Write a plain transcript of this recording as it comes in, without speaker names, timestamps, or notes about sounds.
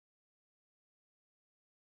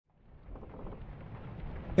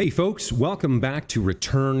Hey folks, welcome back to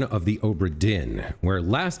Return of the Obra Dinn, where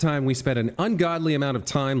last time we spent an ungodly amount of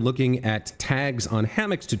time looking at tags on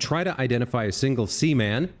hammocks to try to identify a single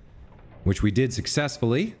seaman, which we did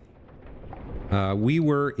successfully. We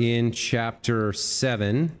were in Chapter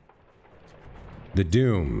 7, The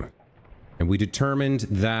Doom, and we determined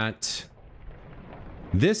that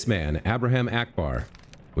this man, Abraham Akbar,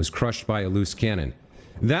 was crushed by a loose cannon.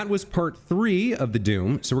 That was part 3 of the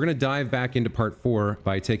Doom, so we're going to dive back into part 4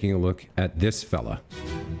 by taking a look at this fella.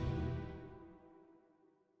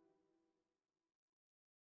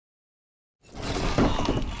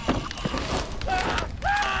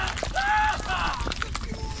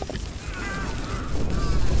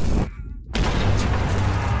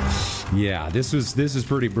 Yeah, this is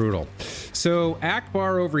pretty brutal. So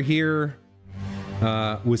Akbar over here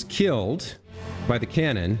was killed by the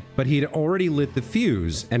cannon, but he had already lit the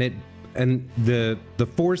fuse, and the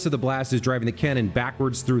force of the blast is driving the cannon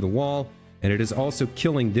backwards through the wall, and it is also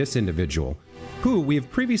killing this individual, who we have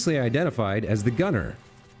previously identified as the gunner.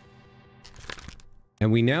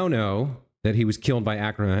 And we now know that he was killed by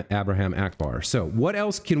Abraham Akbar. So what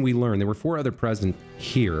else can we learn? There were 4 other present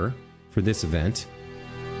here for this event.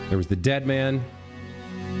 There was the dead man,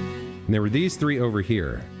 and there were these 3 over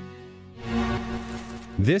here.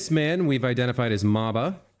 This man we've identified as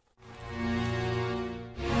Maba.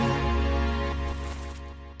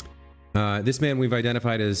 This man we've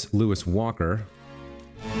identified as Lewis Walker.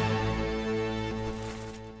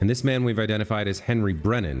 And this man we've identified as Henry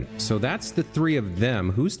Brennan. So that's the 3 of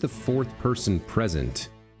them. Who's the 4th person present?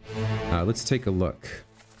 Let's take a look.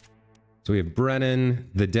 So we have Brennan,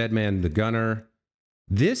 the dead man, the gunner.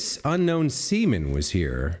 This unknown seaman was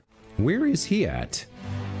here. Where is he at?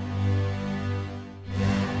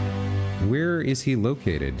 Where is he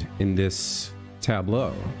located in this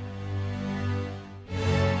tableau?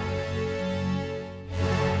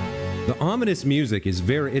 The ominous music is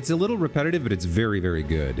it's a little repetitive, but it's very, very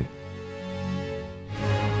good.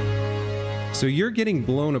 So you're getting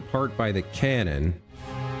blown apart by the cannon.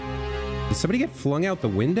 Did somebody get flung out the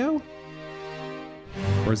window?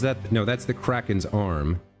 Or is that... No, that's the kraken's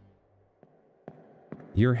arm.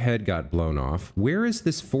 Your head got blown off. Where is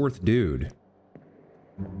this 4th dude?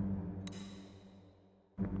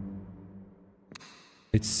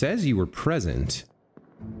 It says you were present.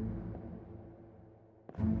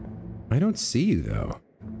 I don't see you, though.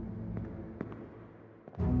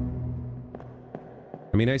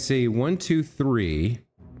 I mean, I see 1, 2, 3.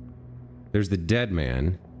 There's the dead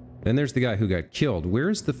man. Then there's the guy who got killed.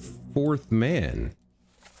 Where's the 4th man?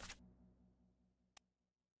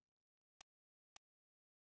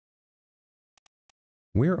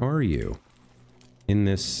 Where are you in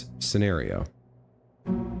this scenario?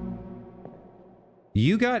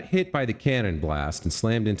 You got hit by the cannon blast and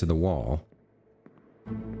slammed into the wall.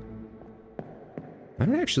 I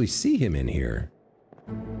don't actually see him in here.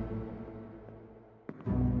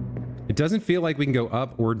 It doesn't feel like we can go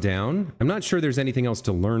up or down. I'm not sure there's anything else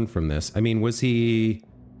to learn from this. I mean, was he...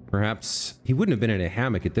 Perhaps... He wouldn't have been in a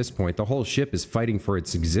hammock at this point. The whole ship is fighting for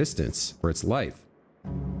its existence, for its life.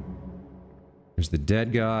 There's the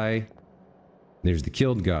dead guy. There's the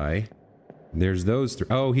killed guy. There's those 3.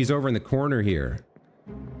 Oh, he's over in the corner here.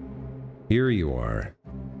 Here you are.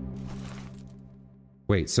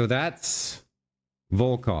 Wait, so that's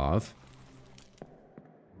Volkov.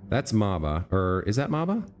 That's Maba. Or is that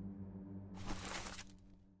Maba?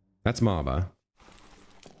 That's Maba.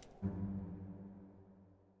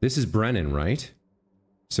 This is Brennan, right?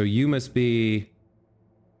 So you must be...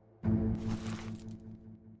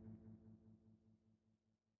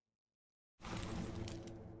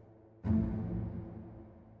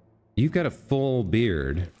 You've got a full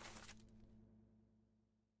beard.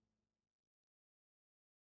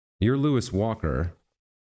 You're Lewis Walker.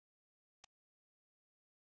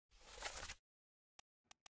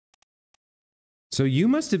 So you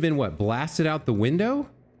must have been, what, blasted out the window?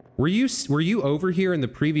 Were you over here in the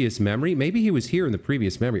previous memory? Maybe he was here in the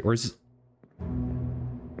previous memory. Or is...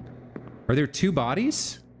 Are there 2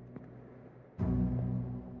 bodies?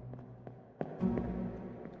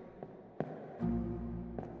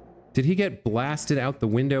 Did he get blasted out the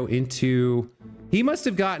window into... He must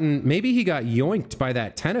have gotten... Maybe he got yoinked by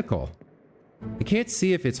that tentacle. I can't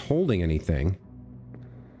see if it's holding anything.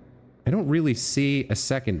 I don't really see a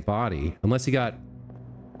second body. Unless he got...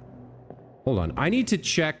 Hold on. I need to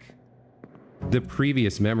check the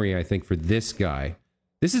previous memory, I think, for this guy.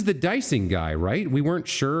 This is the dicing guy, right? We weren't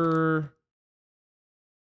sure...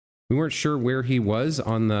 We weren't sure where he was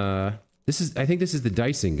on the... I think this is the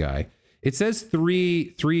dicing guy. It says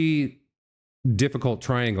three difficult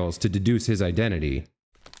triangles to deduce his identity.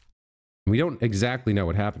 We don't exactly know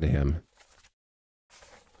what happened to him.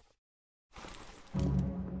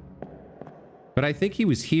 But I think he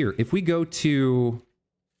was here. If we go to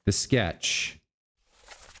the sketch...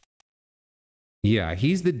 Yeah,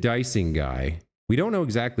 he's the dicing guy. We don't know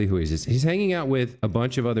exactly who he is. He's hanging out with a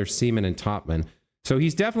bunch of other seamen and topmen. So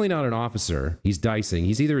he's definitely not an officer. He's dicing.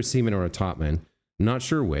 He's either a seaman or a topman. Not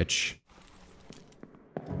sure which.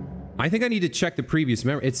 I think I need to check the previous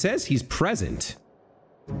memory. It says he's present.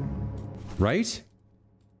 Right?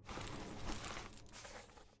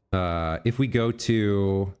 If we go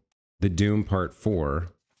to the Doom Part 4...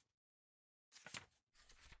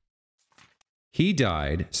 He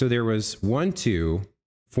died, so there was 1, 2,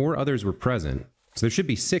 4 others were present. So there should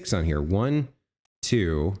be 6 on here. 1,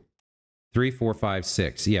 2, 3, 4, 5,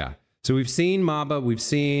 6. Yeah. So we've seen Maba, we've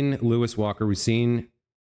seen Lewis Walker, we've seen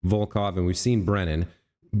Volkov, and we've seen Brennan.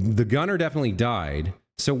 The gunner definitely died.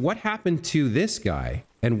 So what happened to this guy?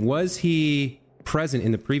 And was he present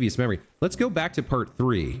in the previous memory? Let's go back to Part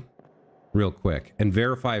 3 real quick and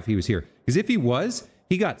verify if he was here. Because if he was,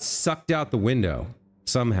 he got sucked out the window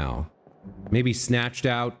somehow. Maybe snatched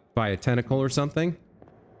out by a tentacle or something.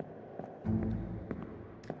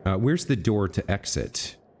 Where's the door to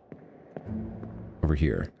exit? Over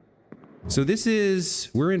here. So this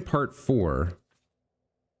is... We're in Part 4.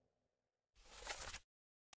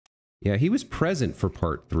 Yeah, he was present for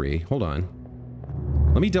Part 3. Hold on.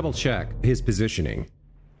 Let me double check his positioning.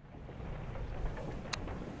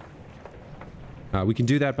 We can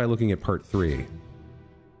do that by looking at Part 3.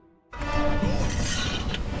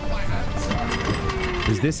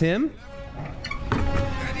 Is this him?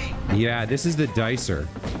 Yeah, this is the dicer.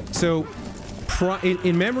 So,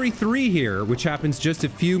 in Memory 3 here, which happens just a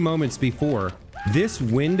few moments before, this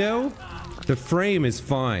window, the frame is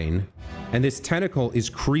fine, and this tentacle is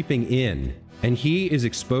creeping in, and he is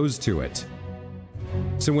exposed to it.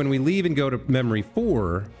 So when we leave and go to Memory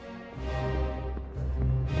 4...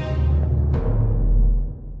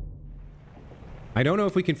 I don't know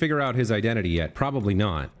if we can figure out his identity yet. Probably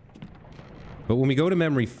not. But when we go to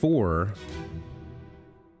Memory 4...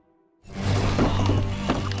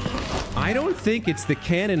 I don't think it's the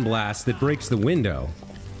cannon blast that breaks the window.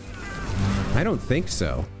 I don't think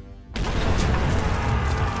so.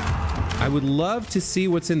 I would love to see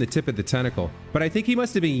what's in the tip of the tentacle, but I think he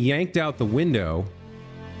must have been yanked out the window.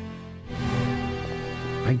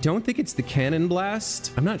 I don't think it's the cannon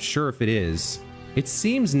blast. I'm not sure if it is. It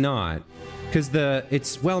seems not, because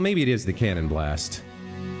well, maybe it is the cannon blast.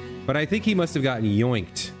 But I think he must have gotten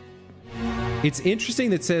yoinked. It's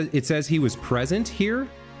interesting that it says he was present here.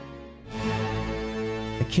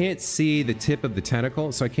 I can't see the tip of the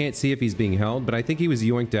tentacle, so I can't see if he's being held, but I think he was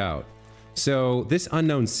yoinked out. So, this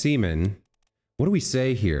unknown seaman, what do we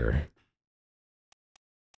say here?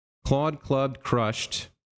 Clawed, clubbed, crushed.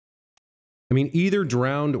 I mean, either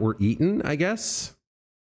drowned or eaten, I guess?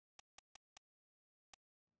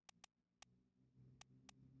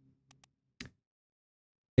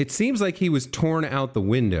 It seems like he was torn out the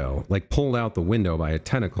window, like pulled out the window by a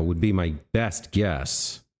tentacle would be my best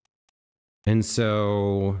guess. And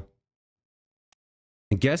so,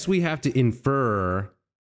 I guess we have to infer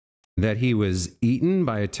that he was eaten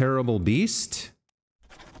by a terrible beast?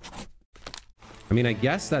 I mean, I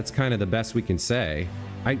guess that's kind of the best we can say.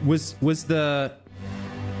 Were the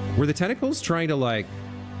tentacles trying to, like,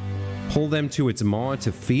 pull them to its maw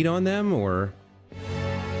to feed on them, or...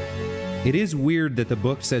 It is weird that the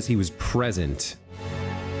book says he was present,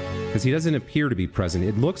 because he doesn't appear to be present.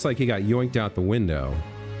 It looks like he got yoinked out the window.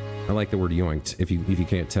 I like the word yoinked, if you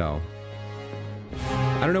can't tell.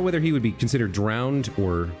 I don't know whether he would be considered drowned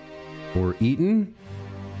or eaten,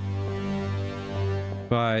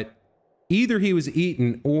 but either he was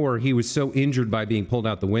eaten or he was so injured by being pulled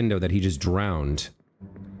out the window that he just drowned.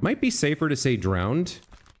 Might be safer to say drowned.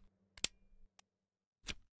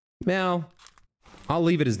 Well, I'll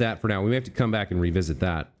leave it as that for now. We may have to come back and revisit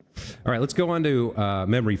that. All right, let's go on to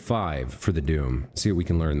Memory 5 for the Doom. See what we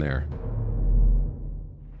can learn there.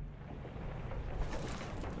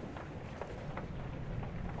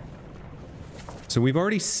 So we've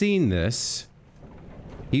already seen this.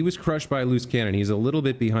 He was crushed by a loose cannon. He's a little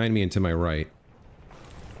bit behind me and to my right.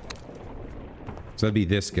 So that'd be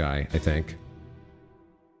this guy, I think.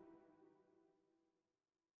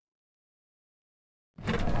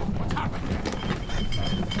 What's happened?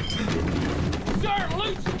 Sir,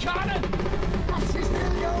 loose cannon! This is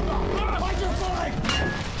nearly over! Fight your flag!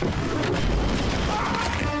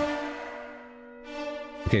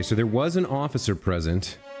 Okay, so there was an officer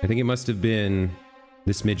present. I think it must have been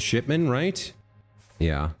this midshipman, right?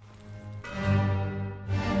 Yeah.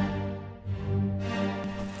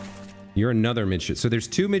 You're another midship. So there's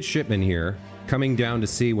 2 midshipmen here coming down to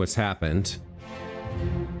see what's happened.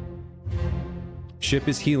 Ship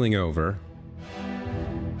is healing over.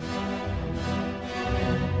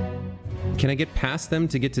 Can I get past them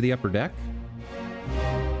to get to the upper deck?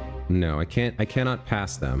 No, I can't. I cannot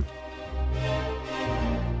pass them.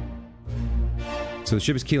 So the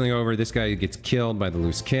ship is keeling over. This guy gets killed by the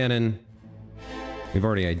loose cannon. We've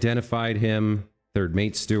already identified him. Third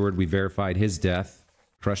mate steward. We verified his death.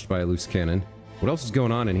 Crushed by a loose cannon. What else is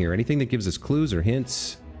going on in here? Anything that gives us clues or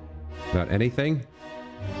hints about anything?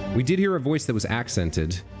 We did hear a voice that was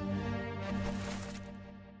accented.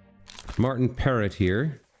 Martin Parrott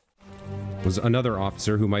here was another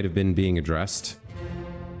officer who might have been being addressed.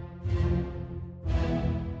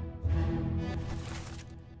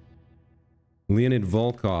 Leonid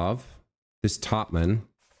Volkov, this topman,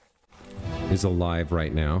 is alive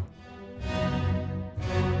right now.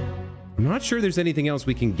 I'm not sure there's anything else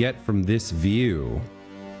we can get from this view.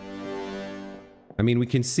 I mean, we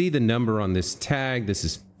can see the number on this tag. This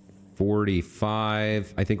is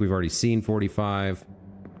 45. I think we've already seen 45.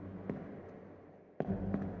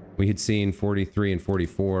 We had seen 43 and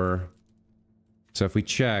 44. So if we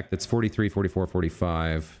check, that's 43, 44,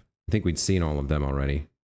 45. I think we'd seen all of them already.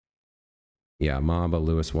 Yeah, Mamba,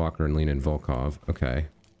 Lewis Walker, and Leonid Volkov. Okay.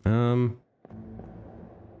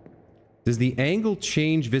 Does the angle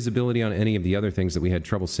change visibility on any of the other things that we had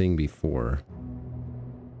trouble seeing before?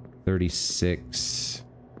 36.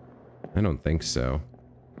 I don't think so.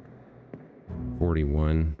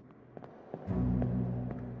 41.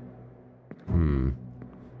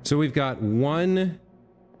 So we've got 1,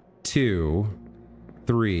 2,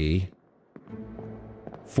 3,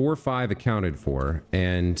 4, 5 accounted for,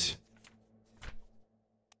 and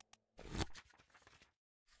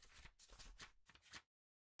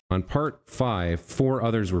on part 5, 4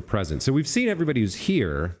 others were present. So we've seen everybody who's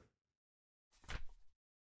here.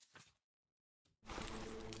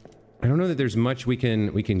 I don't know that there's much we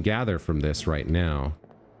can gather from this right now.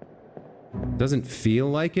 Doesn't feel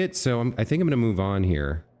like it, so I think I'm going to move on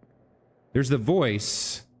here. There's the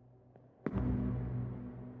voice.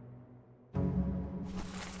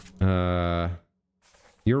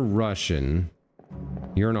 You're Russian.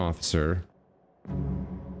 You're an officer.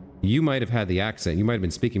 You might have had the accent. You might have been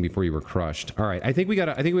speaking before you were crushed. All right, I think we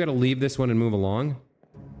gotta leave this one and move along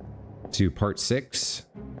to part 6.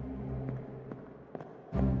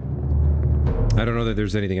 I don't know that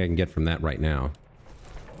there's anything I can get from that right now.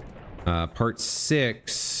 Part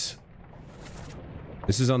 6.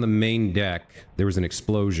 This is on the main deck. There was an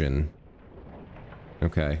explosion.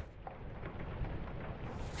 Okay.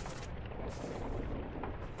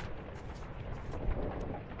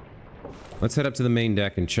 Let's head up to the main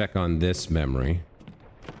deck and check on this memory.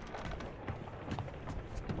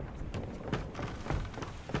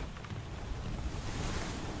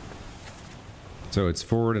 So it's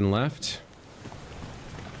forward and left.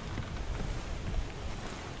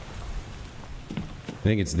 I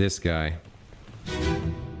think it's this guy.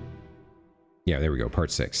 Yeah, there we go,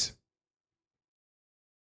 part 6.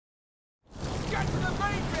 Get to the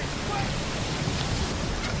main bit, quick!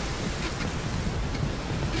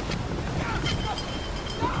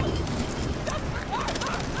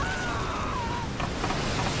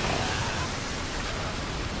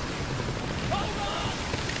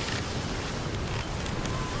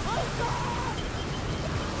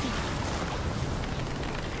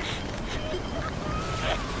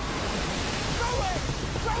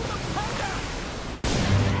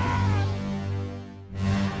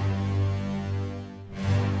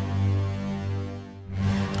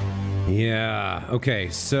 Yeah, okay,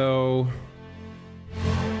 so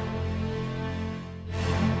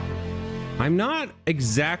I'm not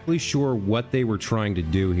exactly sure what they were trying to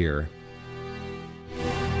do here.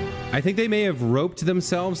 I think they may have roped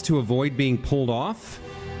themselves to avoid being pulled off.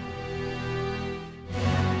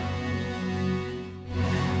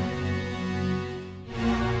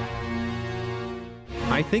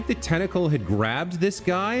 I think the tentacle had grabbed this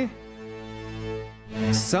guy.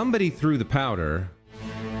 Somebody threw the powder.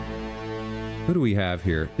 Who do we have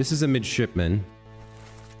here? This is a midshipman.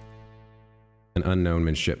 An unknown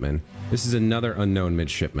midshipman. This is another unknown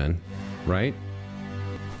midshipman, right?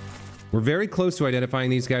 We're very close to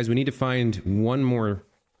identifying these guys. We need to find one more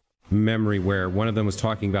memory where one of them was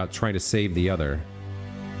talking about trying to save the other.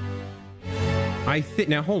 I think...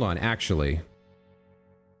 Now, hold on, actually.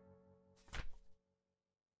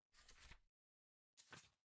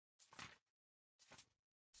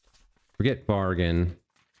 Forget bargain.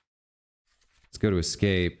 Let's go to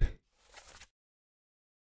escape.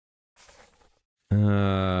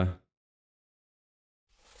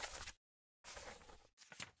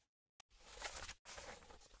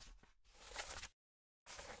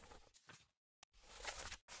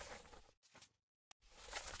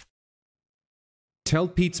 Tell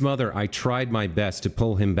Pete's mother I tried my best to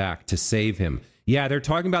pull him back, to save him. Yeah, they're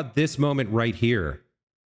talking about this moment right here.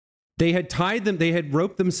 They had tied them, they had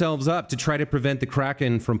roped themselves up to try to prevent the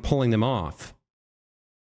kraken from pulling them off.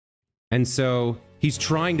 And so he's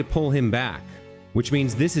trying to pull him back, which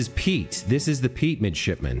means this is Pete. This is the Pete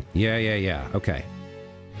midshipman. Yeah. Okay.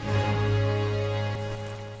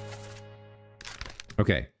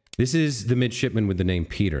 Okay. This is the midshipman with the name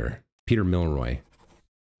Peter. Peter Milroy.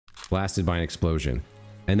 Blasted by an explosion.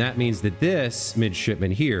 And that means that this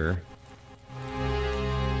midshipman here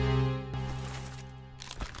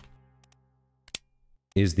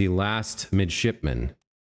is the last midshipman.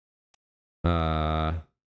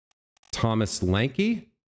 Thomas Lanky?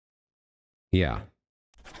 Yeah.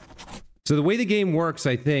 So the way the game works,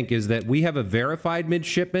 I think, is that we have a verified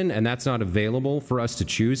midshipman, and that's not available for us to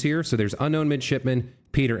choose here. So there's unknown midshipman,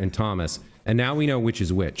 Peter, and Thomas. And now we know which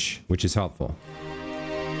is helpful.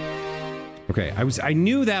 Okay, I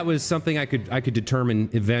knew that was something I could determine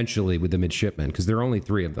eventually with the midshipmen, because there are only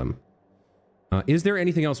 3 of them. Is there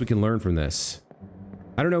anything else we can learn from this?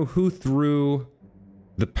 I don't know who threw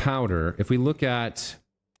the powder. If we look at...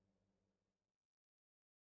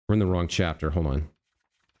 We're in the wrong chapter. Hold on.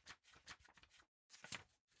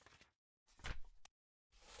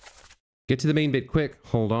 Get to the main bit quick.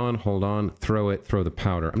 Hold on. Throw it. Throw the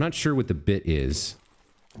powder. I'm not sure what the bit is.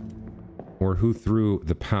 Or who threw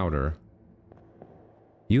the powder.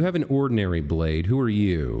 You have an ordinary blade. Who are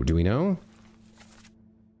you? Do we know?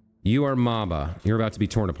 You are Maba. You're about to be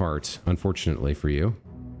torn apart, unfortunately for you.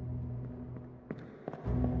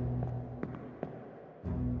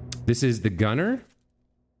 This is the gunner?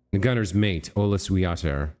 The gunner's mate, Ola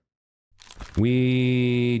Suyater.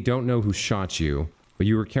 We don't know who shot you, but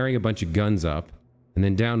you were carrying a bunch of guns up. And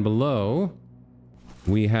then down below,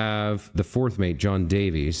 we have the 4th mate, John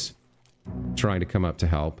Davies, trying to come up to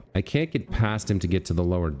help. I can't get past him to get to the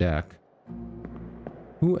lower deck.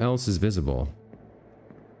 Who else is visible?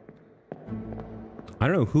 I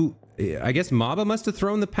don't know who... I guess Maba must have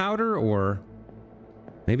thrown the powder, or...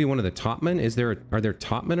 Maybe one of the topmen? Are there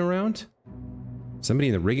topmen around? Somebody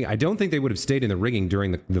in the rigging? I don't think they would have stayed in the rigging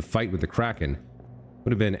during the fight with the kraken.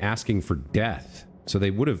 Would have been asking for death. So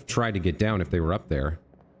they would have tried to get down if they were up there.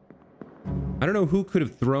 I don't know who could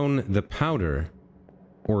have thrown the powder.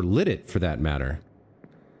 Or lit it, for that matter.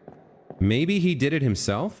 Maybe he did it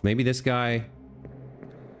himself? Maybe this guy...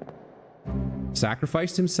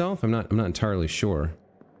 sacrificed himself? I'm not entirely sure.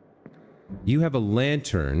 You have a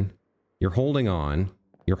lantern. You're holding on.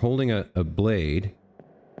 You're holding a blade.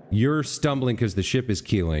 You're stumbling because the ship is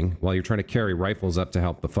keeling while you're trying to carry rifles up to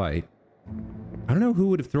help the fight. I don't know who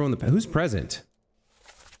would have thrown the... Who's present?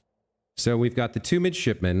 So we've got the 2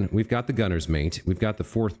 midshipmen. We've got the gunner's mate. We've got the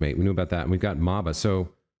 4th mate. We knew about that. And we've got Maba. So...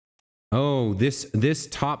 Oh, this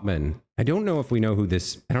topman. I don't know if we know who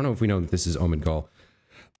this... I don't know if we know that this is Omid Gul.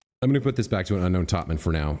 I'm going to put this back to an unknown topman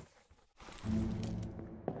for now.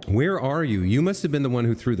 Where are you? You must have been the one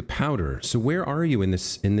who threw the powder. So where are you in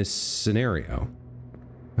this scenario?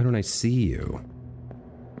 Why don't I see you?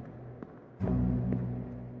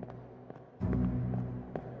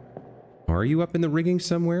 Are you up in the rigging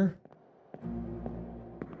somewhere?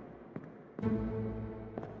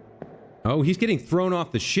 Oh, he's getting thrown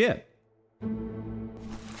off the ship.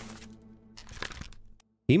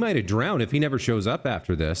 He might have drowned if he never shows up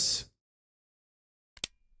after this.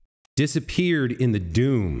 Disappeared in the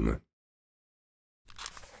doom.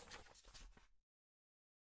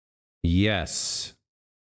 Yes.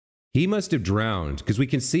 He must have drowned, because we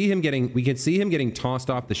can see him getting tossed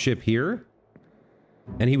off the ship here,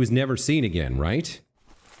 and he was never seen again, right?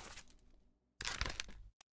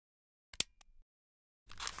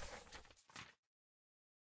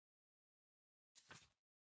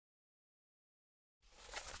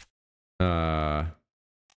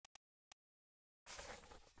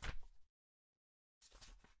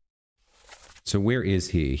 So where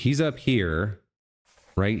is he? He's up here,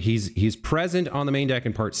 right? He's present on the main deck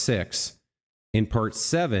in part 6. In part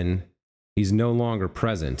 7, he's no longer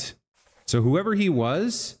present. So whoever he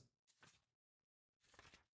was,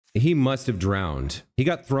 he must have drowned. He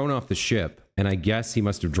got thrown off the ship, and I guess he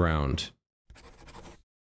must have drowned.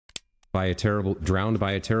 Drowned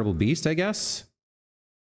by a terrible beast, I guess?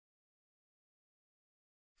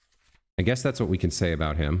 I guess that's what we can say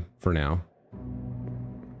about him, for now.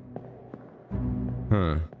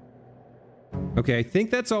 Huh. Okay, I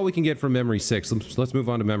think that's all we can get from Memory 6. Let's move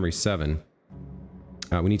on to Memory 7.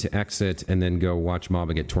 We need to exit and then go watch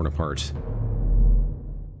Maba get torn apart.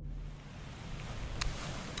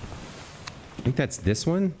 I think that's this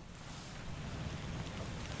one?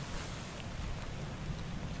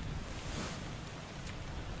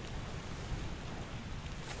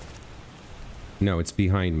 No, it's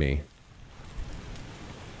behind me.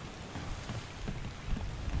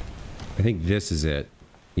 I think this is it.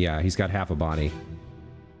 Yeah, he's got half a body.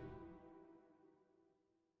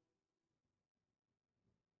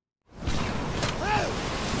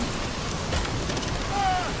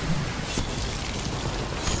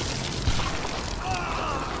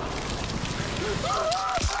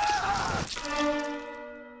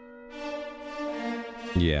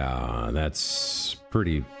 Yeah, that's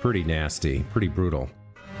pretty nasty, pretty brutal.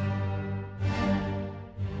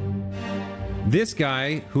 This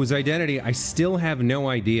guy, whose identity I still have no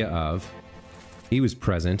idea of, he was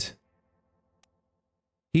present.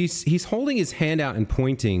 He's holding his hand out and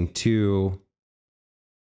pointing to...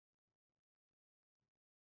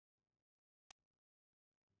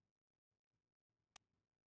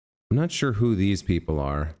 I'm not sure who these people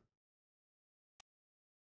are.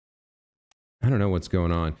 I don't know what's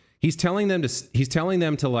going on. He's telling them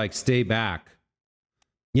to like stay back.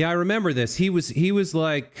 Yeah, I remember this. He was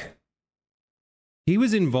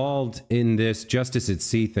involved in this justice at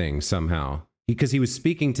sea thing somehow. Because he was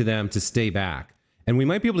speaking to them to stay back. And we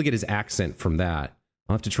might be able to get his accent from that.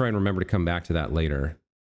 I'll have to try and remember to come back to that later.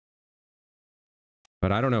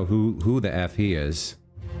 But I don't know who the F he is.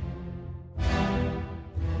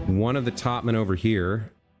 One of the top men over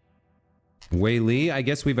here. Wei Li, I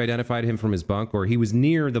guess we've identified him from his bunk, or he was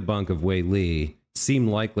near the bunk of Wei Li. Seemed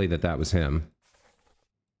likely that that was him.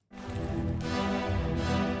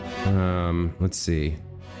 Let's see.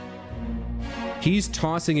 He's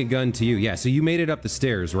tossing a gun to you. Yeah, so you made it up the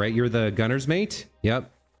stairs, right? You're the gunner's mate?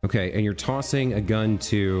 Yep. Okay, and you're tossing a gun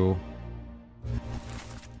to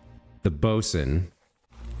the bosun.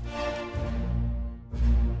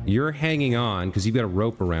 You're hanging on because you've got a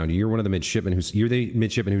rope around you. You're one of the midshipmen you're the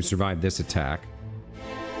midshipman who survived this attack.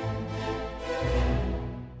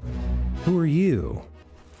 Who are you?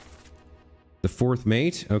 The fourth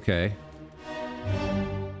mate? Okay.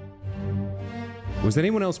 Was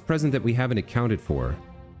anyone else present that we haven't accounted for?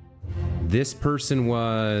 This person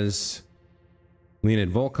was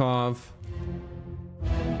Leonid Volkov.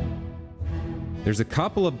 There's a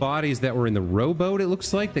couple of bodies that were in the rowboat, it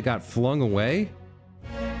looks like, that got flung away.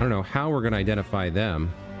 I don't know how we're going to identify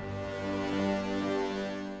them.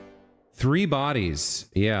 3 bodies.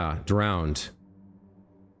 Yeah, drowned.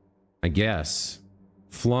 I guess.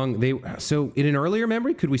 Flung. So in an earlier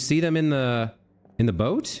memory, could we see them in the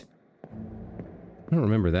boat? I don't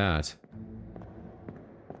remember that.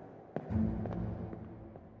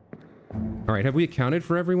 All right, have we accounted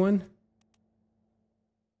for everyone?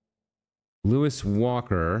 Lewis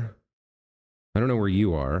Walker. I don't know where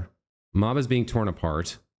you are. Mob is being torn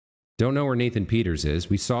apart. Don't know where Nathan Peters is.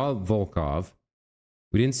 We saw Volkov.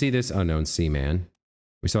 We didn't see this unknown seaman.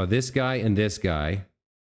 We saw this guy and this guy.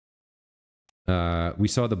 We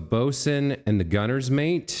saw the bosun and the gunner's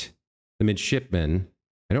mate, the midshipman.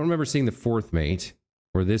 I don't remember seeing the 4th mate,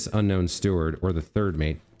 or this unknown steward, or the 3rd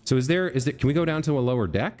mate. So can we go down to a lower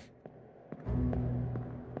deck?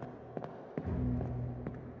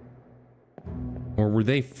 Or were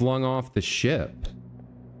they flung off the ship?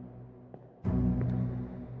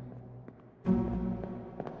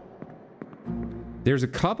 There's a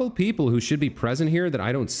couple people who should be present here that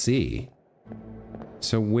I don't see.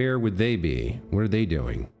 So where would they be? What are they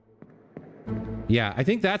doing? Yeah, I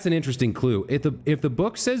think that's an interesting clue. If the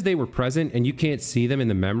book says they were present and you can't see them in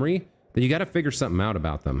the memory, then you got to figure something out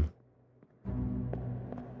about them.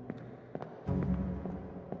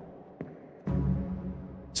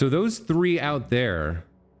 So those 3 out there,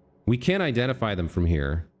 we can't identify them from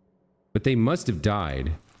here, but they must have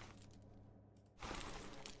died.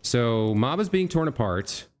 So Mob is being torn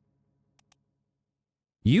apart.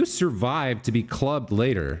 You survived to be clubbed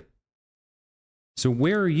later. So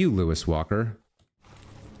where are you, Lewis Walker?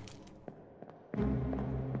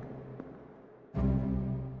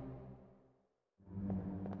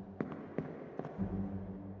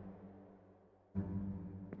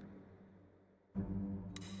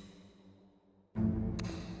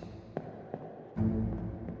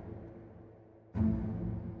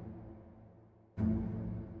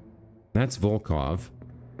 That's Volkov.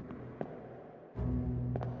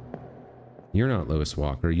 You're not Lewis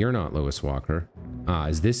Walker. You're not Lewis Walker. Ah,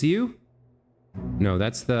 is this you? No,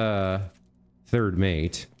 that's the 3rd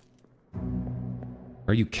mate.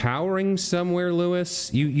 Are you cowering somewhere,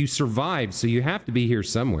 Lewis? You survived, so you have to be here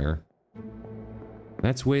somewhere.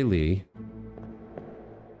 That's Wei Li.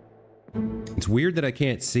 It's weird that I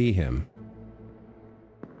can't see him.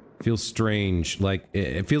 Feels strange. Like,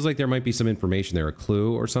 it feels like there might be some information there, a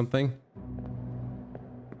clue or something.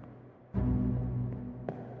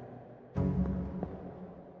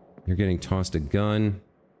 You're getting tossed a gun.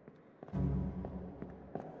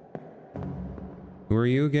 Who are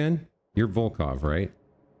you again? You're Volkov, right?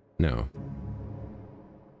 No.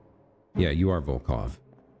 Yeah, you are Volkov.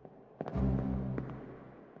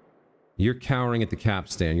 You're cowering at the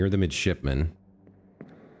capstan. You're the midshipman.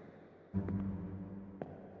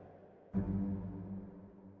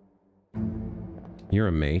 You're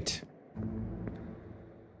a mate.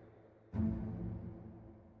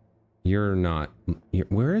 You're not...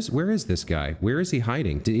 where is this guy? Where is he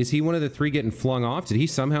hiding? Is he one of the three getting flung off? Did he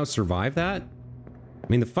somehow survive that? I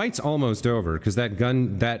mean, the fight's almost over, because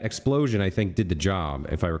that explosion, I think, did the job,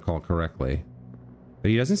 if I recall correctly.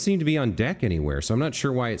 But he doesn't seem to be on deck anywhere, so I'm not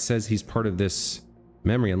sure why it says he's part of this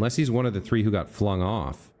memory, unless he's one of the three who got flung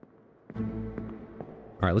off.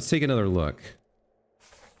 Alright, let's take another look.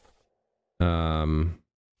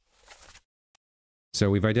 So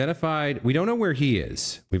we've identified... we don't know where he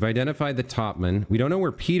is. We've identified the topman. We don't know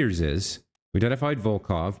where Peters is. We identified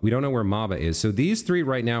Volkov. We don't know where Maba is. So these three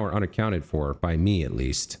right now are unaccounted for, by me at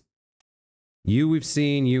least. You we've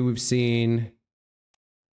seen, you we've seen...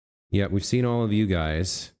 yeah, we've seen all of you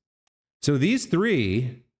guys. So these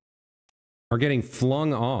three are getting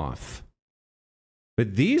flung off.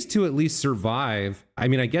 But these two at least survive. I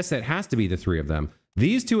mean, I guess that has to be the three of them.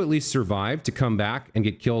 These two at least survive to come back and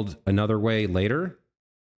get killed another way later.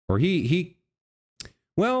 Or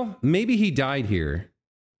well, maybe he died here.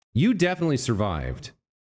 You definitely survived.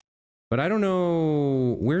 But I don't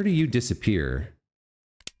know... where do you disappear?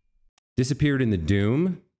 Disappeared in the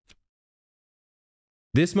Doom?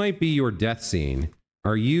 This might be your death scene.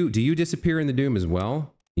 Do you disappear in the Doom as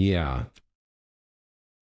well? Yeah.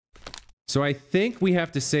 So I think we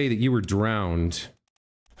have to say that you were drowned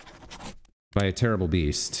by a terrible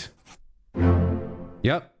beast.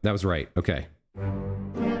 Yep, that was right. Okay.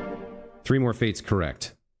 3 more fates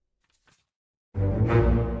correct.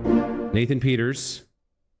 Nathan Peters.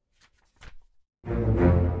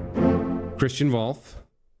 Christian Volth.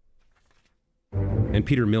 And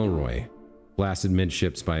Peter Milroy. Blasted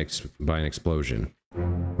midships by an explosion.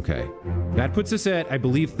 Okay. That puts us at, I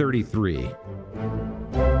believe, 33.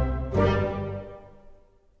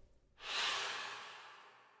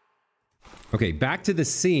 Okay, back to the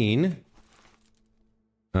scene.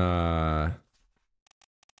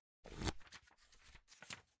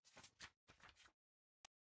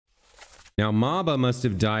 Now, Maba must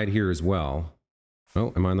have died here as well.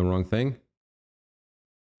 Oh, am I on the wrong thing?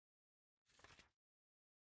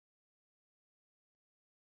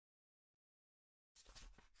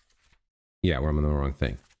 Yeah, we're on the wrong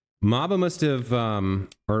thing. Maba must have,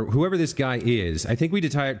 or whoever this guy is, I think we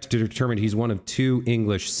determined he's one of 2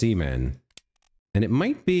 English seamen. And it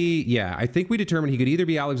might be, yeah, I think we determined he could either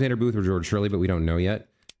be Alexander Booth or George Shirley, but we don't know yet.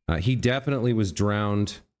 He definitely was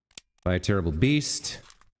drowned by a terrible beast.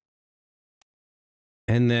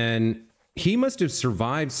 And then he must have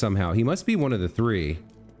survived somehow. He must be one of the 3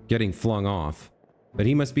 getting flung off. But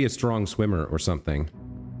he must be a strong swimmer or something.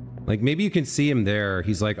 Like, maybe you can see him there.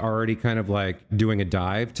 He's, like, already kind of, like, doing a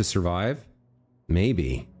dive to survive.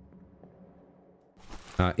 Maybe.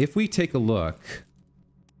 If we take a look...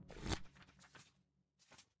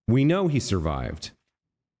 we know he survived.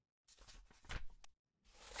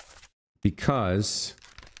 Because...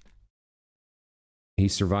 he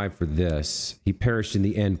survived for this. He perished in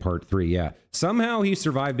the end, part 3, yeah. Somehow he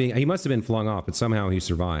survived being... he must have been flung off, but somehow he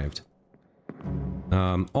survived.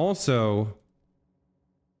 Also...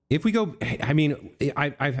 if we go... I mean,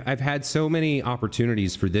 I've had so many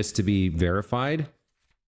opportunities for this to be verified,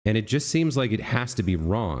 and it just seems like it has to be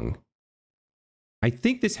wrong. I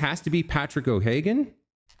think this has to be Patrick O'Hagan,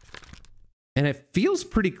 and it feels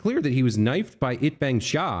pretty clear that he was knifed by Itbang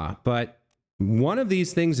Shah, but one of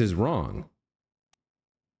these things is wrong.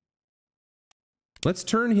 Let's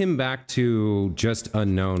turn him back to just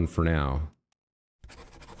unknown for now.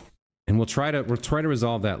 And we'll try to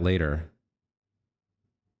resolve that later.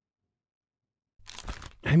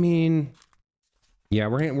 I mean, yeah,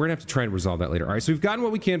 we're gonna have to try to resolve that later. All right, so we've gotten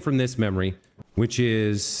what we can from this memory, which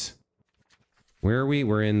is... where are we?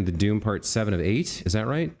 We're in the Doom part 7 of 8. Is that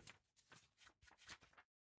right?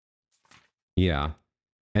 Yeah.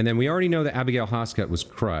 And then we already know that Abigail Hoscut was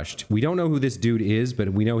crushed. We don't know who this dude is, but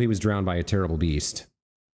we know he was drowned by a terrible beast.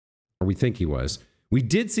 Or we think he was. We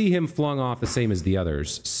did see him flung off the same as the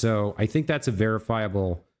others, so I think that's a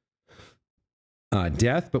verifiable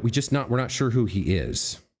death, but we're not sure who he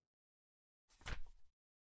is.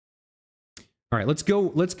 All right, let's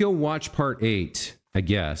go watch part 8, I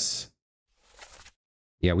guess.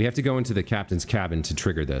 Yeah, we have to go into the captain's cabin to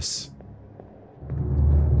trigger this.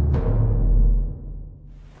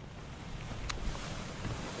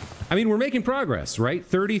 I mean, we're making progress, right?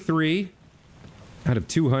 33 out of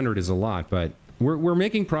 200 is a lot, but We're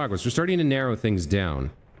making progress. We're starting to narrow things down.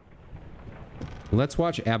 Let's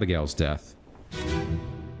watch Abigail's death.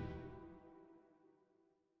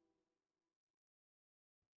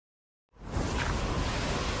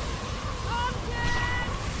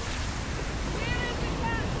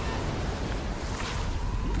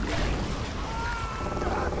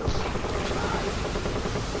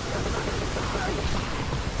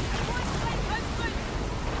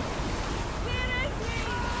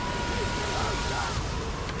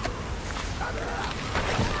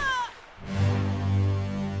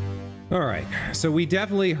 Alright, so we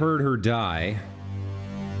definitely heard her die.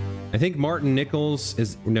 I think Martin Nichols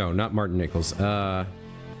is... No, not Martin Nichols. Martin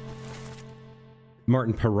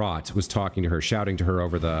Perrott was talking to her, shouting to her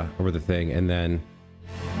over the thing, and then...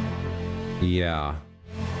 Yeah.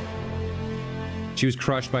 She was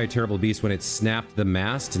crushed by a terrible beast when it snapped the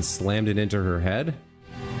mast and slammed it into her head.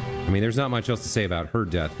 I mean, there's not much else to say about her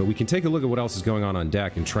death, but we can take a look at what else is going on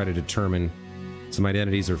deck and try to determine some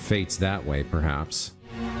identities or fates that way, perhaps.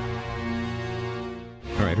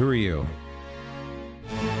 Alright, who are you?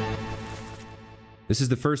 This is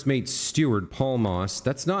the first mate steward, Paul Moss.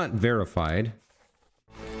 That's not verified.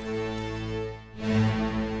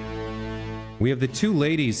 We have the two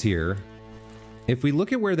ladies here. If we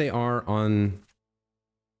look at where they are on...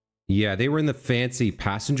 Yeah, they were in the fancy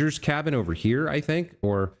passenger's cabin over here, I think.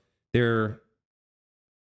 Or they're...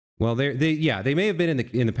 Well, they may have been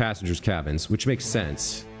in the passenger's cabins, which makes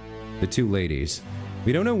sense. The two ladies.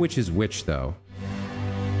 We don't know which is which, though.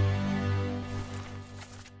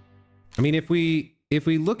 I mean, if we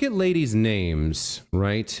look at ladies' names,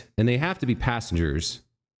 right, and they have to be passengers,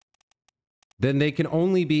 then they can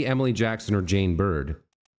only be Emily Jackson or Jane Bird.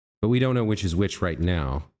 But we don't know which is which right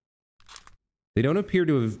now. They don't appear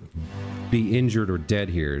to be injured or dead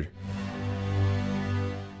here.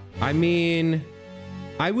 I mean,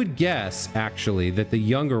 I would guess, actually, that the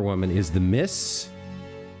younger woman is the Miss.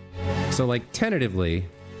 So, like, tentatively,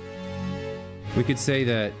 we could say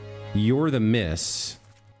that you're the Miss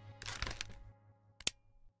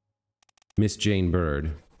Jane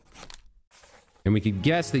Bird. And we could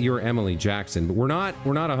guess that you're Emily Jackson, but we're not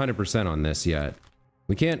 100% on this yet.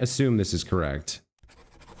 We can't assume this is correct.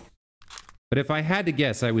 But if I had to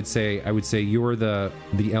guess, I would say you're the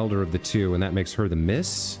elder of the two, and that makes her the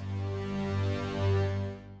Miss.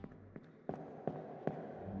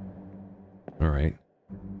 All right.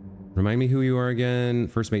 Remind me who you are again.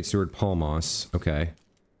 First mate steward Paul Moss. Okay.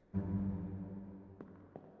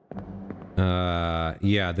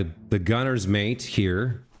 Yeah, the gunner's mate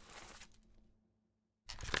here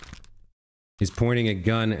is pointing a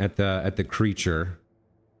gun at the creature.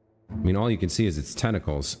 I mean, all you can see is its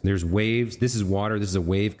tentacles. There's waves. This is water. This is a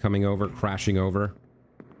wave coming over, crashing over.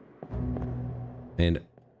 And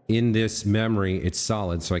in this memory, it's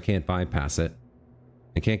solid, so I can't bypass it.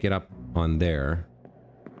 I can't get up on there.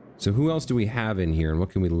 So who else do we have in here, and what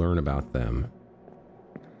can we learn about them?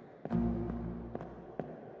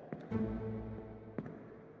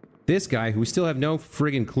 This guy, who we still have no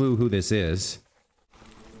friggin' clue who this is.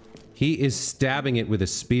 He is stabbing it with a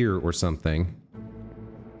spear or something.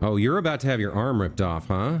 Oh, you're about to have your arm ripped off,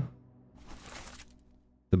 huh?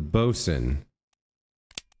 The bosun.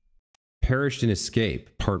 Perished in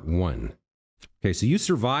escape, part 1. Okay, so you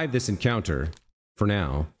survived this encounter, for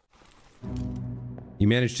now. You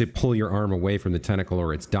managed to pull your arm away from the tentacle,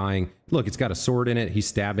 or it's dying. Look, it's got a sword in it. He's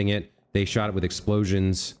stabbing it. They shot it with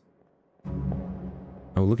explosions.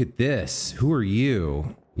 Oh, look at this. Who are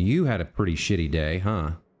you? You had a pretty shitty day,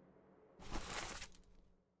 huh?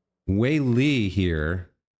 Wei Li here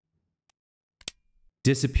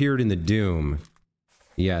disappeared in the doom.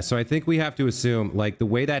 Yeah, so I think we have to assume, like, the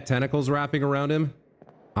way that tentacle's wrapping around him,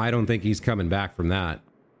 I don't think he's coming back from that.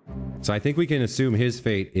 So I think we can assume his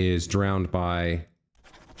fate is drowned by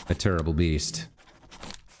a terrible beast.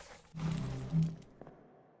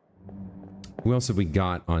 Who else have we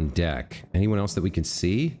got on deck? Anyone else that we can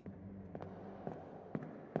see?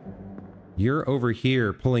 You're over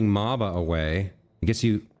here pulling Maba away. I guess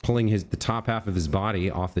you pulling the top half of his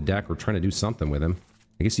body off the deck or trying to do something with him.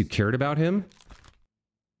 I guess you cared about him?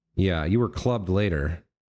 Yeah, you were clubbed later.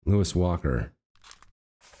 Lewis Walker.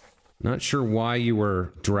 Not sure why you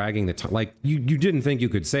were dragging the top. Like, you didn't think you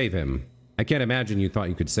could save him. I can't imagine you thought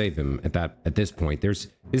you could save him at this point.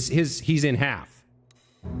 He's in half.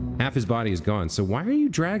 Half his body is gone, so why are you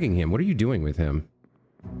dragging him? What are you doing with him?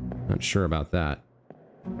 Not sure about that.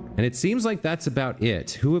 And it seems like that's about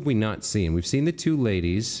it. Who have we not seen? We've seen the two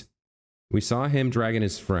ladies. We saw him dragging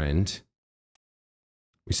his friend.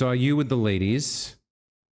 We saw you with the ladies.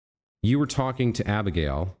 You were talking to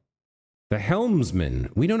Abigail. The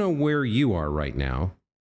helmsman. We don't know where you are right now.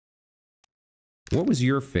 What was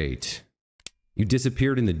your fate? You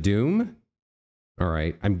disappeared in the Doom?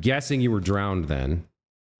 Alright, I'm guessing you were drowned then.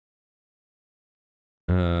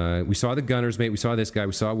 We saw the gunner's mate, we saw this guy,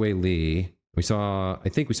 we saw Wei Li. I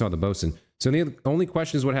think we saw the bosun. So the only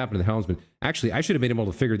question is what happened to the helmsman. Actually, I should have been able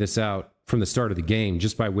to figure this out from the start of the game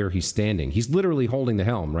just by where he's standing. He's literally holding the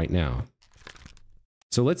helm right now.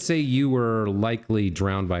 So let's say you were likely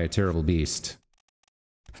drowned by a terrible beast.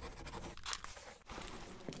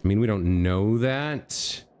 I mean, we don't know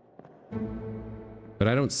that. But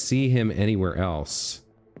I don't see him anywhere else.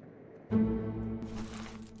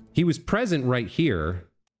 He was present right here.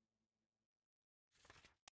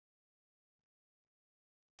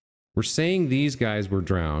 We're saying these guys were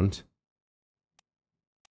drowned.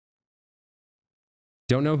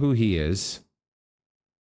 Don't know who he is.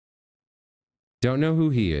 Don't know who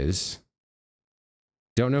he is.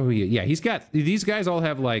 Don't know who he is. Yeah, he's got... These guys all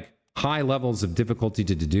have, like, high levels of difficulty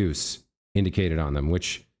to deduce indicated on them,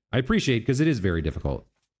 which I appreciate because it is very difficult.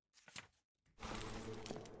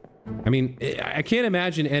 I mean, I can't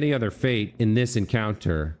imagine any other fate in this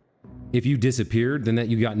encounter if you disappeared than that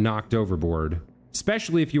you got knocked overboard.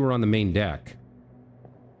 Especially if you were on the main deck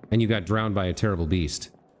and you got drowned by a terrible beast.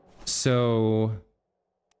 So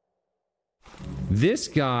this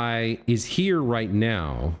guy is here right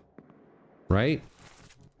now, right?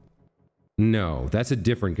 No, that's a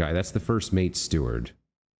different guy. That's the first mate steward.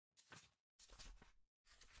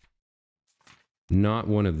 Not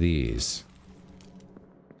one of these.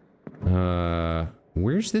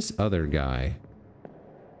 Where's this other guy?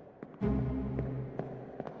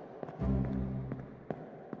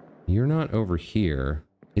 You're not over here.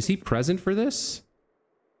 Is he present for this?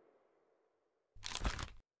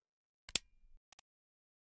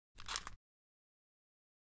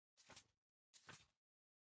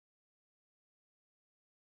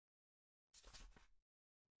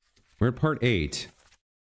 We're at part 8.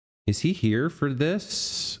 Is he here for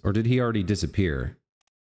this? Or did he already disappear?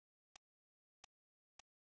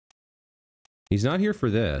 He's not here for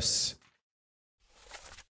this.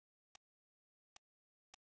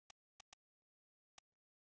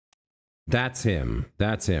 That's him.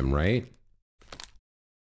 That's him, right?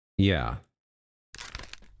 Yeah.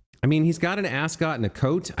 I mean, he's got an ascot and a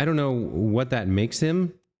coat. I don't know what that makes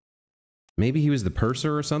him. Maybe he was the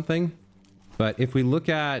purser or something. But if we look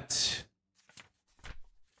at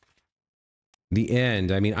the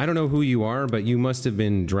end, I mean, I don't know who you are, but you must have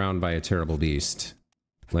been drowned by a terrible beast.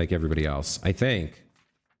 Like everybody else, I think.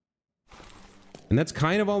 And that's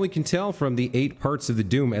kind of all we can tell from the 8 parts of the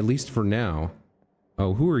Doom, at least for now.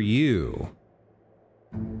 Oh, who are you?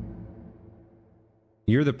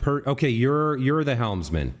 You're the okay, you're the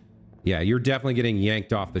helmsman. Yeah, you're definitely getting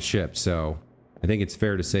yanked off the ship, so I think it's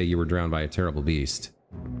fair to say you were drowned by a terrible beast.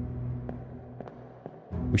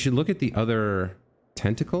 We should look at the other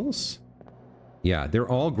tentacles. Yeah, they're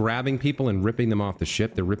all grabbing people and ripping them off the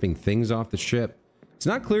ship. They're ripping things off the ship. It's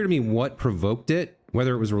not clear to me what provoked it,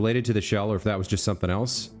 whether it was related to the shell or if that was just something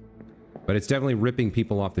else. But it's definitely ripping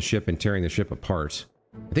people off the ship and tearing the ship apart.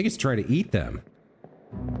 I think it's trying to eat them.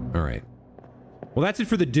 Alright. Well, that's it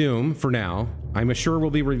for the Doom, for now. I'm sure we'll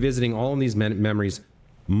be revisiting all of these memories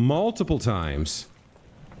multiple times.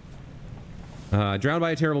 Drowned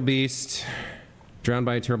by a terrible beast. Drowned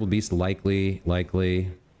by a terrible beast, likely.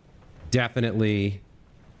 Definitely.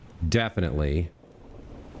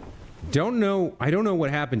 Don't know, I don't know what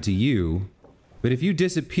happened to you, but if you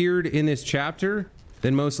disappeared in this chapter,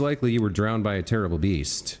 then most likely you were drowned by a terrible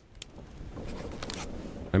beast.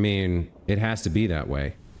 I mean, it has to be that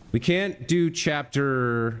way. We can't do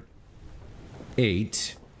chapter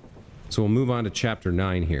 8, so we'll move on to chapter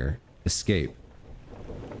 9 here. Escape.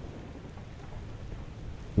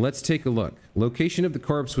 Let's take a look. Location of the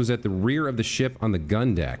corpse was at the rear of the ship on the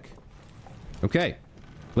gun deck. Okay,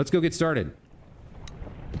 let's go get started.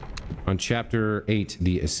 On chapter 8,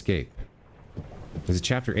 the escape. Is it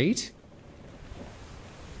chapter 8?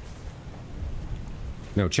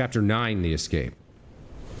 No, chapter 9, the escape.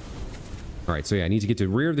 Alright, so yeah, I need to get to the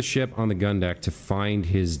rear of the ship on the gun deck to find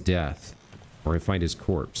his death. Or find his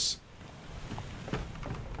corpse.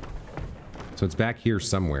 So it's back here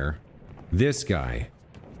somewhere. This guy.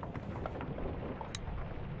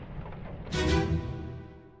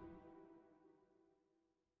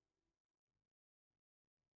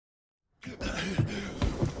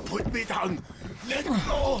 Put me down. Let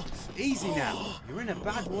go. Easy now. You're in a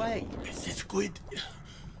bad way. It's the squid.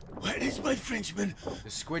 Where is my Frenchman? The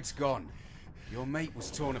squid's gone. Your mate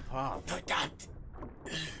was torn apart. The dad.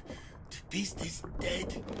 The beast is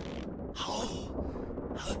dead. How?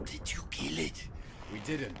 How did you kill it? We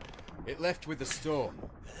didn't. It left with the storm.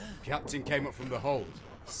 Captain came up from the hold.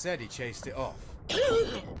 Said he chased it off.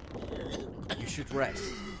 You should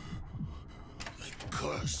rest. A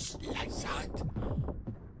curse like that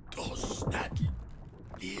does not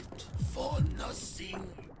live for nothing.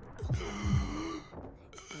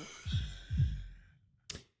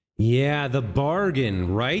 Yeah, the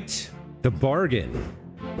bargain, right? The bargain.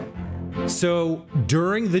 So,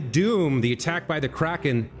 during the doom, the attack by the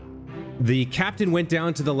kraken, the captain went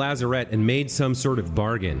down to the lazarette and made some sort of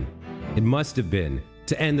bargain. It must have been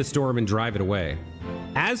to end the storm and drive it away.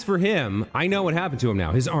 As for him, I know what happened to him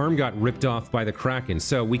now. His arm got ripped off by the kraken,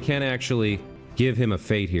 so we can't actually give him a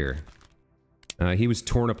fate here. He was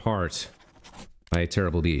torn apart by a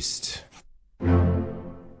terrible beast.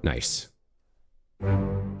 Nice.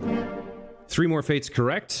 3 more fates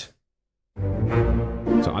correct.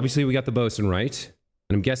 So obviously we got the bosun right.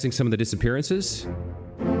 And I'm guessing some of the disappearances.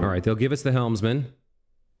 Alright, they'll give us the helmsman.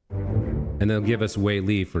 And they'll give us Wei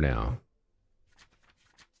Li for now.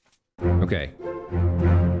 Okay.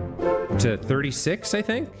 To 36, I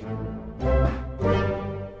think?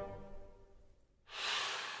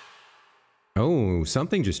 Oh,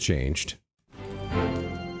 something just changed.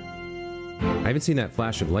 I haven't seen that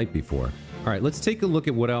flash of light before. Alright, let's take a look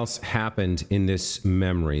at what else happened in this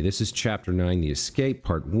memory. This is Chapter 9, The Escape,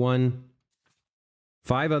 Part 1.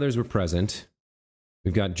 5 others were present.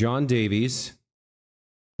 We've got John Davies,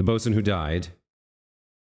 the bosun who died,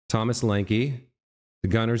 Thomas Lanky, the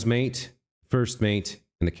gunner's mate, first mate,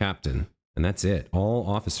 and the captain. And that's it. All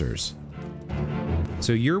officers.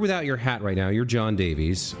 So you're without your hat right now. You're John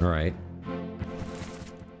Davies. Alright.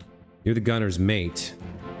 You're the gunner's mate.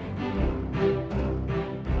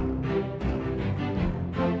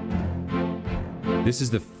 This is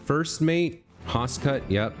the first mate. Hoscut.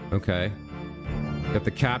 Yep. Okay. Got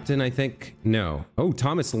the captain, I think. No. Oh,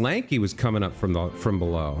 Thomas Lanky was coming up from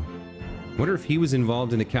below. Wonder if he was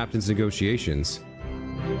involved in the captain's negotiations.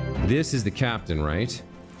 This is the captain, right?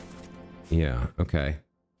 Yeah. Okay.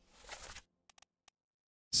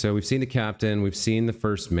 So we've seen the captain. We've seen the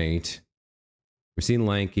first mate. We've seen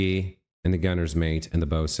Lanky and the gunner's mate and the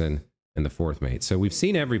bosun and the fourth mate. So we've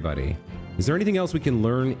seen everybody. Is there anything else we can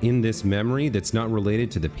learn in this memory that's not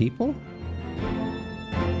related to the people?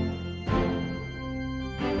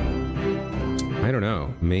 I don't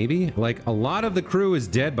know. Maybe? Like, a lot of the crew is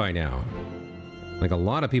dead by now. Like, a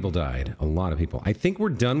lot of people died. A lot of people. I think we're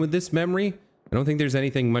done with this memory. I don't think there's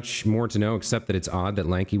anything much more to know except that it's odd that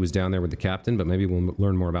Lanky was down there with the captain, but maybe we'll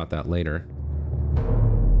learn more about that later.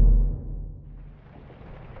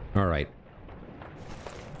 Alright.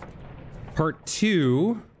 Part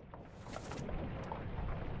 2.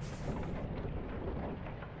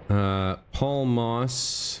 Paul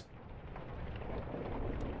Moss.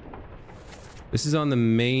 This is on the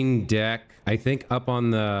main deck. I think up on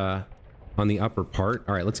the upper part.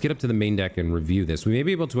 Alright, let's get up to the main deck and review this. We may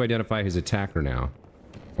be able to identify his attacker now.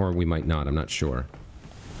 Or we might not, I'm not sure.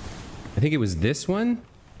 I think it was this one?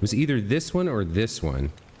 It was either this one or this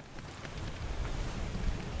one.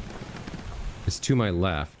 It's to my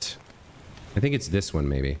left. I think it's this one,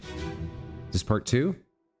 maybe. Is this part 2?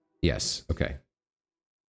 Yes, okay.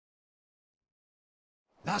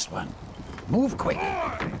 Last one. Move quick.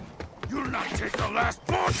 Boy, you'll not take the last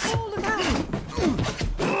punch. Oh, look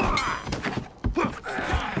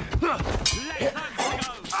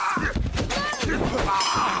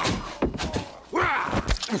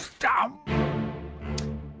out!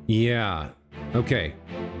 Yeah. Okay.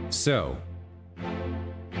 So.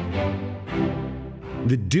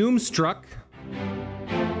 The doom struck.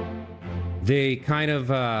 They kind of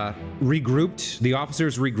regrouped. The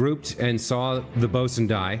officers regrouped and saw the bosun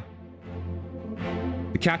die.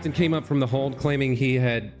 The captain came up from the hold claiming he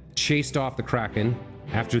had chased off the kraken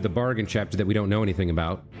after the bargain chapter that we don't know anything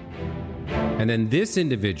about. And then this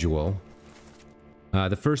individual,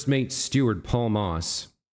 the first mate steward, Paul Moss,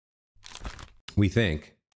 we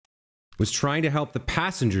think, was trying to help the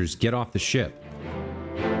passengers get off the ship.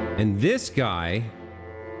 And this guy...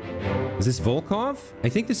 Is this Volkov? I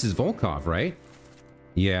think this is Volkov, right?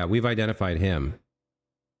 Yeah, we've identified him.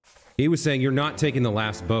 He was saying, you're not taking the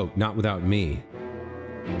last boat, not without me.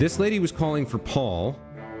 This lady was calling for Paul.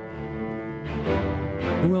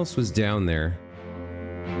 Who else was down there?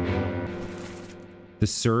 The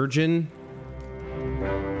surgeon?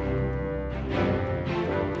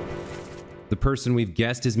 The person we've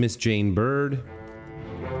guessed is Miss Jane Bird.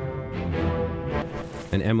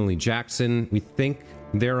 And Emily Jackson. We think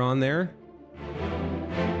they're on there.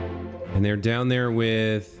 And they're down there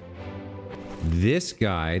with this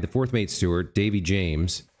guy, the fourth mate steward, Davy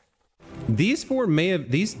James. These four may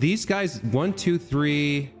have... These guys, 1, 2,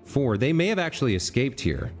 3, 4, they may have actually escaped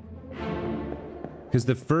here. Because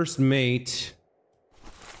the first mate...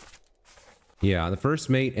 Yeah, the first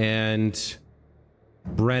mate and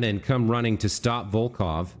Brennan come running to stop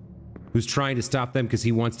Volkov, who's trying to stop them because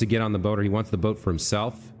he wants to get on the boat, or he wants the boat for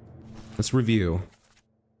himself. Let's review.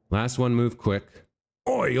 Last one, move quick.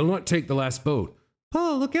 Oi, you'll not take the last boat.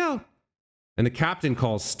 Oh, look out. And the captain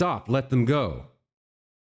calls, stop, let them go.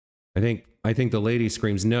 I think the lady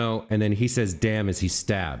screams no, and then he says damn as he's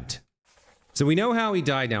stabbed. So we know how he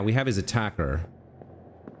died now. We have his attacker.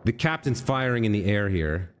 The captain's firing in the air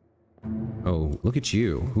here. Oh, look at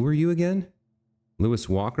you. Who are you again? Lewis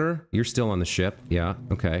Walker? You're still on the ship. Yeah,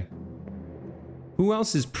 okay. Who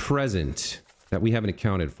else is present that we haven't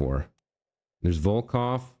accounted for? There's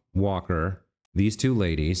Volkov, Walker, these two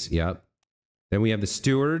ladies, yep. Then we have the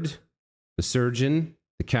steward, the surgeon,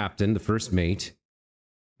 the captain, the first mate.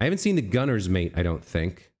 I haven't seen the gunner's mate, I don't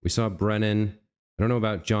think. We saw Brennan. I don't know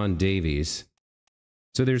about John Davies.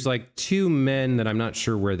 So there's like two men that I'm not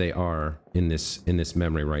sure where they are in this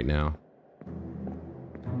memory right now.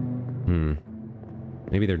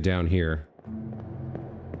 Maybe they're down here.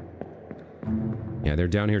 Yeah, they're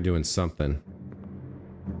down here doing something.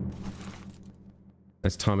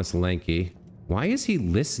 That's Thomas Lanky. Why is he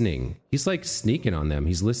listening? He's like sneaking on them.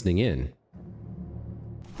 He's listening in.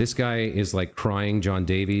 This guy is like crying, John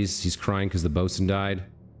Davies. He's crying because the bosun died.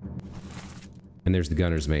 And there's the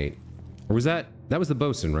gunner's mate. Or was that was the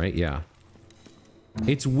bosun, right? Yeah.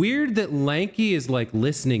 It's weird that Lanky is like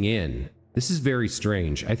listening in. This is very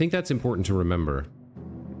strange. I think that's important to remember.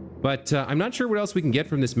 But I'm not sure what else we can get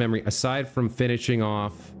from this memory aside from finishing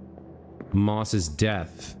off Moss's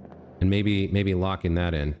death and maybe locking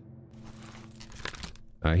that in.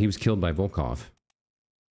 He was killed by Volkov.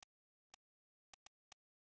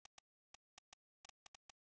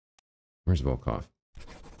 Where's Volkov?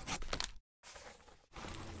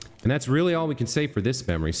 And that's really all we can say for this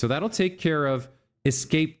memory. So that'll take care of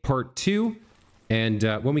Escape Part 2. And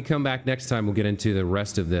when we come back next time, we'll get into the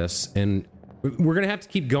rest of this. And we're going to have to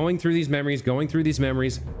keep going through these memories,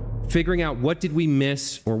 figuring out what did we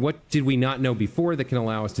miss or what did we not know before that can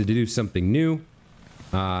allow us to do something new.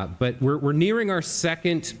 But we're nearing our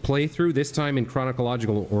second playthrough, this time in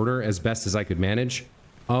chronological order as best as I could manage,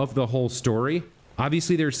 of the whole story.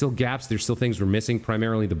 Obviously, there are still gaps. There's still things we're missing,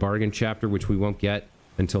 primarily the bargain chapter, which we won't get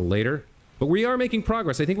until later. But we are making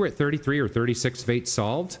progress. I think we're at 33 or 36 fates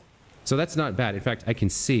solved. So that's not bad. In fact, I can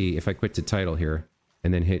see if I quit to title here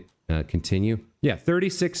and then hit continue. Yeah,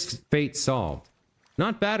 36 fates solved.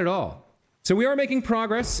 Not bad at all. So we are making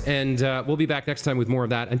progress, and we'll be back next time with more of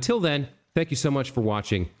that. Until then, thank you so much for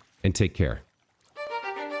watching, and take care.